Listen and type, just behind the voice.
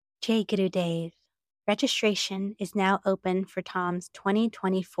Jai Guru Dave. Registration is now open for Tom's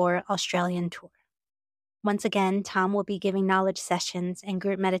 2024 Australian tour. Once again, Tom will be giving knowledge sessions and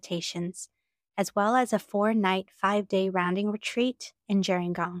group meditations, as well as a 4-night, 5-day rounding retreat in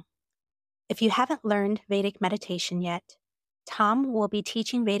Gerringong. If you haven't learned Vedic meditation yet, Tom will be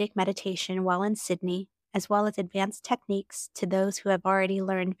teaching Vedic meditation while in Sydney, as well as advanced techniques to those who have already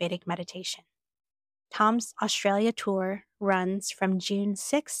learned Vedic meditation. Tom's Australia tour runs from June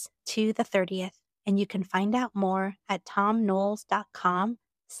 6th to the 30th, and you can find out more at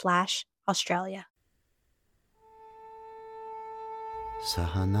tomknowles.com/Australia.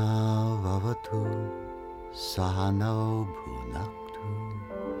 Sahana Vavatu Sahano Bhunaktu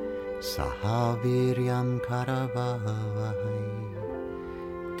Sahaviryam Karavavahai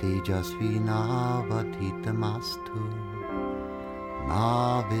Tejasvinavadhitamastu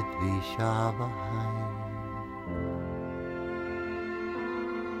Ma Vidvishavahai.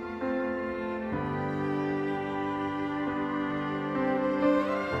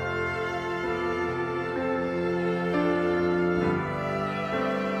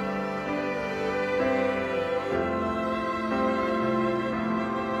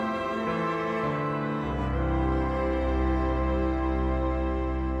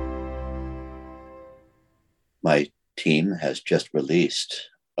 My team has just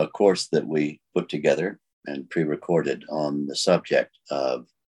released a course that we put together and pre-recorded on the subject of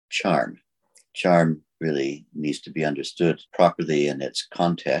charm. Charm really needs to be understood properly in its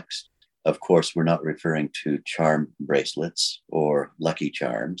context. Of course, we're not referring to charm bracelets or lucky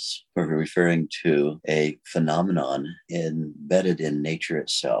charms. We're referring to a phenomenon embedded in nature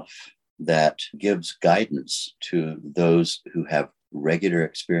itself that gives guidance to those who have regular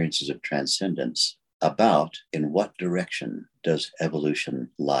experiences of transcendence about in what direction does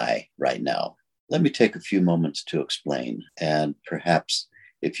evolution lie right now. Let me take a few moments to explain, and perhaps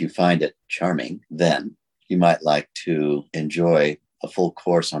if you find it charming, then you might like to enjoy a full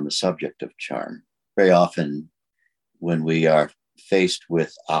course on the subject of charm. Very often when we are faced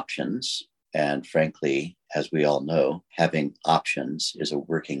with options, and frankly, as we all know, having options is a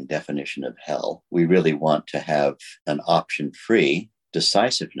working definition of hell. We really want to have an option-free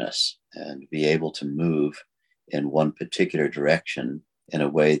decisiveness and be able to move in one particular direction in a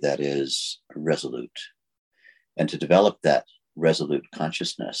way that is resolute. And to develop that resolute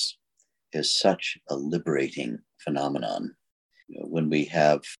consciousness is such a liberating phenomenon. When we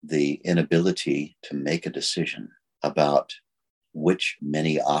have the inability to make a decision about which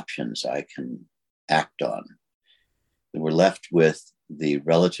many options I can act on, we're left with the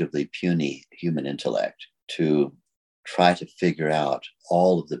relatively puny human intellect to try to figure out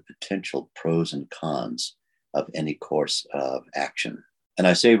all of the potential pros and cons of any course of action. And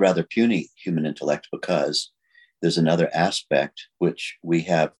I say rather puny human intellect because there's another aspect which we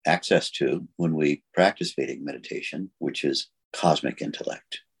have access to when we practice Vedic meditation, which is cosmic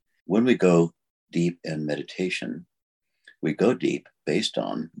intellect. When we go deep in meditation, we go deep based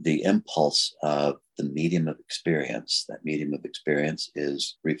on the impulse of the medium of experience. That medium of experience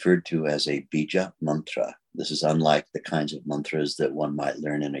is referred to as a bija mantra. This is unlike the kinds of mantras that one might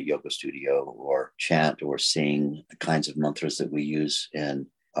learn in a yoga studio or chant or sing. The kinds of mantras that we use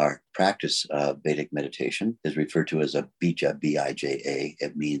in our practice of Vedic meditation is referred to as a bija, B-I-J-A.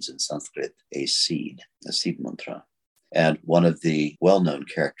 It means in Sanskrit a seed mantra. And one of the well-known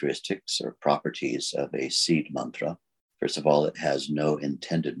characteristics or properties of a seed mantra, first of all, it has no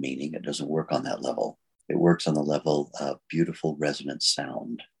intended meaning. It doesn't work on that level. It works on the level of beautiful resonant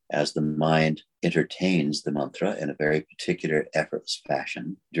sound. As the mind entertains the mantra in a very particular effortless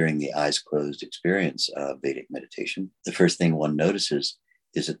fashion during the eyes closed experience of Vedic meditation, the first thing one notices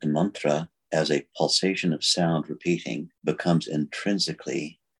is that the mantra, as a pulsation of sound repeating, becomes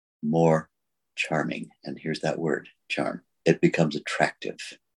intrinsically more charming. And here's that word, charm. It becomes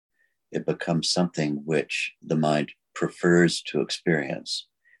attractive. It becomes something which the mind prefers to experience,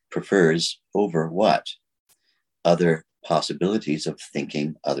 prefers over what? Other possibilities of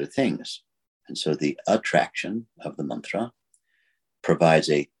thinking other things. And so the attraction of the mantra provides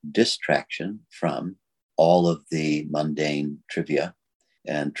a distraction from all of the mundane trivia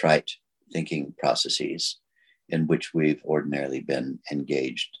and trite thinking processes in which we've ordinarily been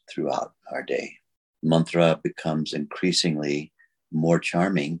engaged throughout our day. Mantra becomes increasingly more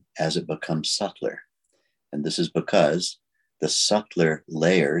charming as it becomes subtler. And this is because the subtler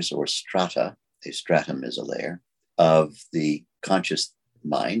layers or strata, a stratum is a layer, of the conscious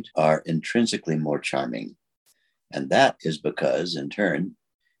mind are intrinsically more charming. And that is because, in turn,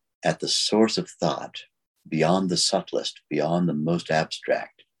 at the source of thought, beyond the subtlest, beyond the most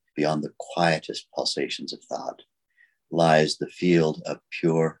abstract, beyond the quietest pulsations of thought, lies the field of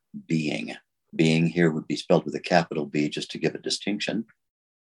pure being. Being here would be spelled with a capital B just to give a distinction.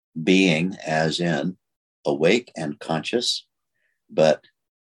 Being as in awake and conscious, but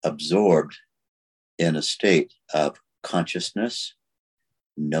absorbed in a state of consciousness,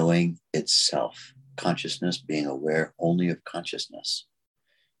 knowing itself. Consciousness being aware only of consciousness.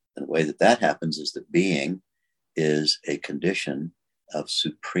 And the way that that happens is that being is a condition of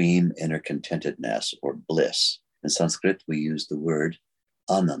supreme inner contentedness or bliss. In Sanskrit, we use the word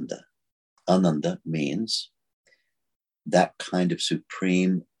ananda. Ananda means that kind of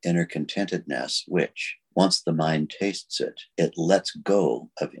supreme inner contentedness, which once the mind tastes it, it lets go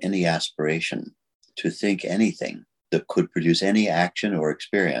of any aspiration to think anything that could produce any action or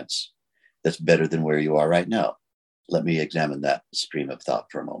experience that's better than where you are right now. Let me examine that stream of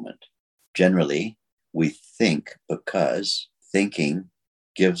thought for a moment. Generally, we think because thinking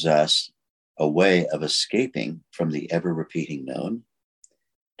gives us a way of escaping from the ever-repeating known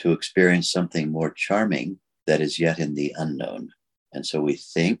to experience something more charming that is yet in the unknown. And so we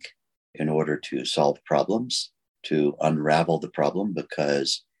think in order to solve problems, to unravel the problem,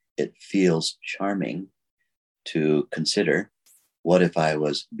 because it feels charming to consider, what if I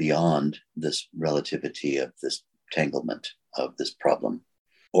was beyond this relativity of this entanglement of this problem?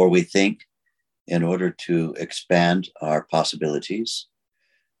 Or we think in order to expand our possibilities,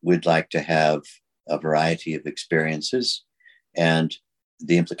 we'd like to have a variety of experiences. And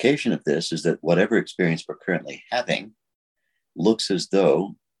the implication of this is that whatever experience we're currently having looks as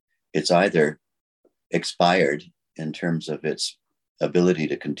though it's either expired in terms of its ability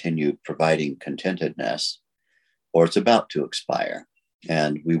to continue providing contentedness, or it's about to expire,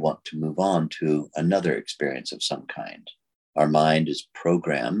 and we want to move on to another experience of some kind. Our mind is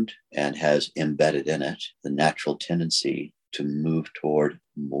programmed and has embedded in it the natural tendency to move toward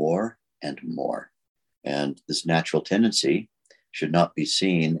more and more. And this natural tendency should not be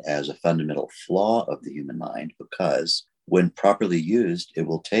seen as a fundamental flaw of the human mind, because when properly used, it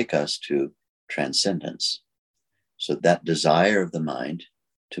will take us to transcendence. So that desire of the mind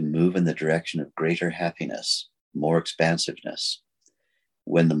to move in the direction of greater happiness, more expansiveness,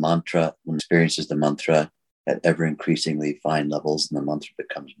 when experiences the mantra at ever increasingly fine levels, and the mantra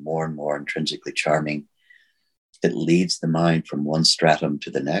becomes more and more intrinsically charming, it leads the mind from one stratum to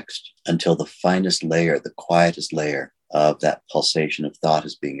the next until the finest layer, the quietest layer of that pulsation of thought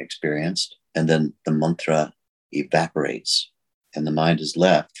is being experienced. And then the mantra evaporates, and the mind is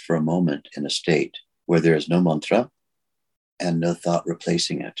left for a moment in a state where there is no mantra and no thought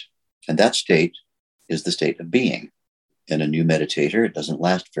replacing it. And that state is the state of being. In a new meditator, it doesn't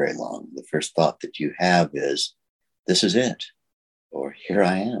last very long. The first thought that you have is, this is it, or here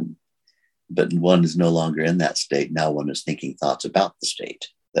I am. But one is no longer in that state. Now one is thinking thoughts about the state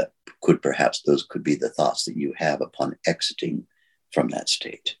that those could be the thoughts that you have upon exiting from that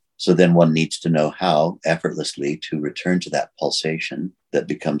state. So then one needs to know how effortlessly to return to that pulsation that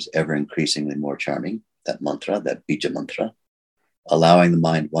becomes ever increasingly more charming, that mantra, that bija mantra, allowing the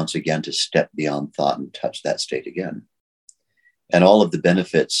mind once again to step beyond thought and touch that state again. And all of the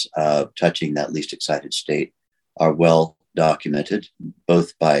benefits of touching that least excited state are well documented,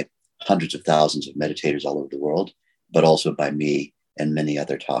 both by hundreds of thousands of meditators all over the world, but also by me and many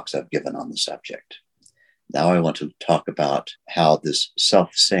other talks I've given on the subject. Now I want to talk about how this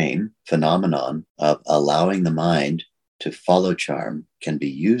self-same phenomenon of allowing the mind to follow charm can be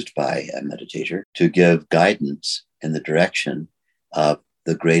used by a meditator to give guidance in the direction of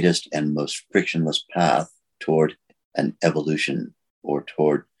the greatest and most frictionless path toward an evolution, or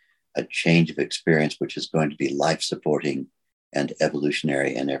toward a change of experience, which is going to be life-supporting and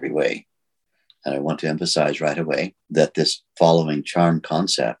evolutionary in every way. And I want to emphasize right away that this following charm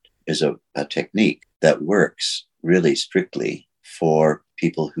concept is a technique that works really strictly for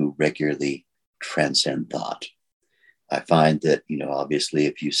people who regularly transcend thought. I find that, obviously,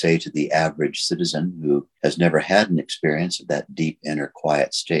 if you say to the average citizen who has never had an experience of that deep inner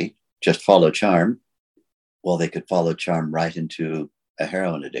quiet state, just follow charm, well, they could follow charm right into a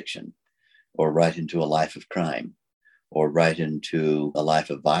heroin addiction, or right into a life of crime, or right into a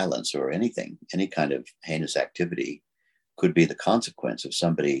life of violence, or anything. Any kind of heinous activity could be the consequence of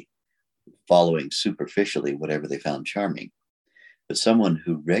somebody following superficially whatever they found charming. But someone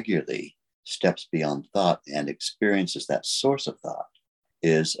who regularly steps beyond thought and experiences that source of thought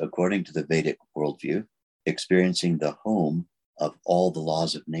is, according to the Vedic worldview, experiencing the home of all the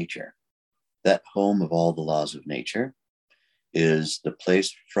laws of nature. That home of all the laws of nature is the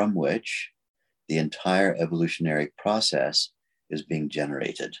place from which the entire evolutionary process is being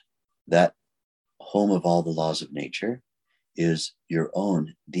generated. That home of all the laws of nature is your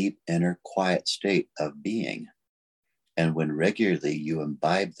own deep inner quiet state of being. And when regularly you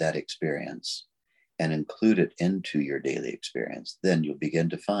imbibe that experience and include it into your daily experience, then you'll begin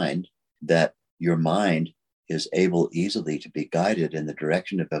to find that your mind is able easily to be guided in the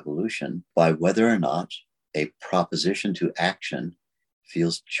direction of evolution by whether or not a proposition to action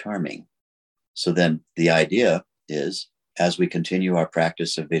feels charming. So then the idea is, as we continue our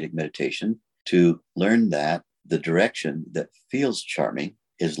practice of Vedic meditation, to learn that the direction that feels charming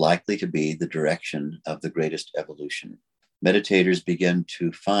is likely to be the direction of the greatest evolution. Meditators begin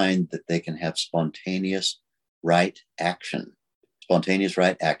to find that they can have spontaneous right action. Spontaneous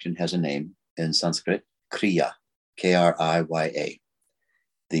right action has a name in Sanskrit, kriya, Kriya.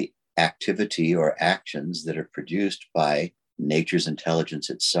 The activity or actions that are produced by nature's intelligence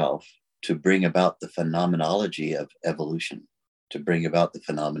itself to bring about the phenomenology of evolution, to bring about the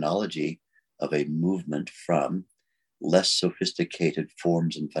phenomenology of a movement from less sophisticated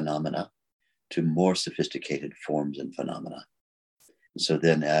forms and phenomena to more sophisticated forms and phenomena. So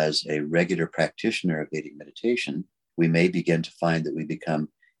then, as a regular practitioner of Vedic meditation, we may begin to find that we become,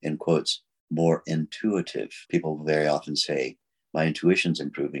 in quotes, more intuitive. People very often say, my intuition's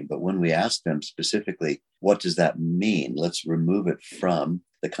improving. But when we ask them specifically, what does that mean? Let's remove it from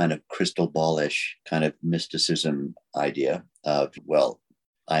the kind of crystal ballish kind of mysticism idea of, well,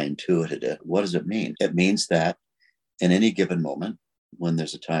 I intuited it. What does it mean? It means that in any given moment, when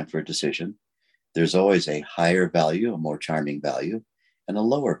there's a time for a decision, there's always a higher value, a more charming value, and a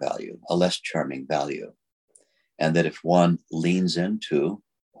lower value, a less charming value. And that if one leans into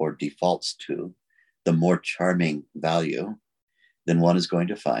or defaults to the more charming value, then one is going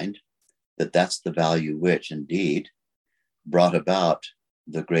to find that that's the value which indeed brought about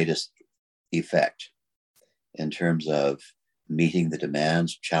the greatest effect in terms of meeting the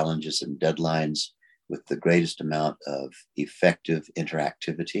demands, challenges, and deadlines with the greatest amount of effective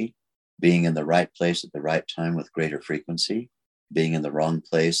interactivity, being in the right place at the right time with greater frequency, being in the wrong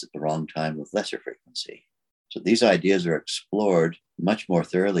place at the wrong time with lesser frequency. So these ideas are explored much more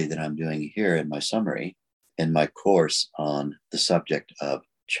thoroughly than I'm doing here in my summary in my course on the subject of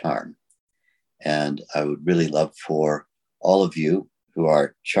charm. And I would really love for all of you who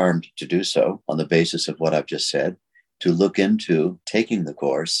are charmed to do so on the basis of what I've just said, to look into taking the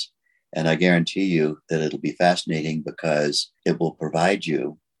course. And I guarantee you that it'll be fascinating because it will provide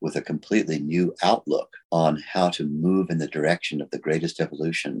you with a completely new outlook on how to move in the direction of the greatest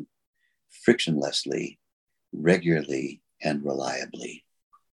evolution frictionlessly, regularly, and reliably.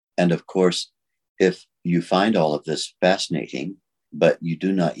 And of course, if you find all of this fascinating, but you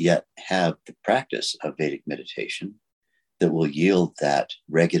do not yet have the practice of Vedic meditation that will yield that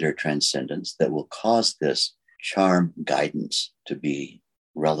regular transcendence, that will cause this charm guidance to be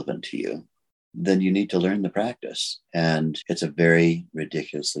relevant to you, then you need to learn the practice. And it's a very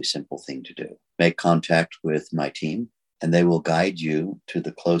ridiculously simple thing to do. Make contact with my team, and they will guide you to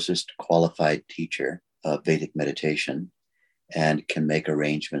the closest qualified teacher of Vedic meditation and can make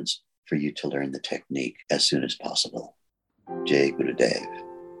arrangements for you to learn the technique as soon as possible. Jai Gurudev.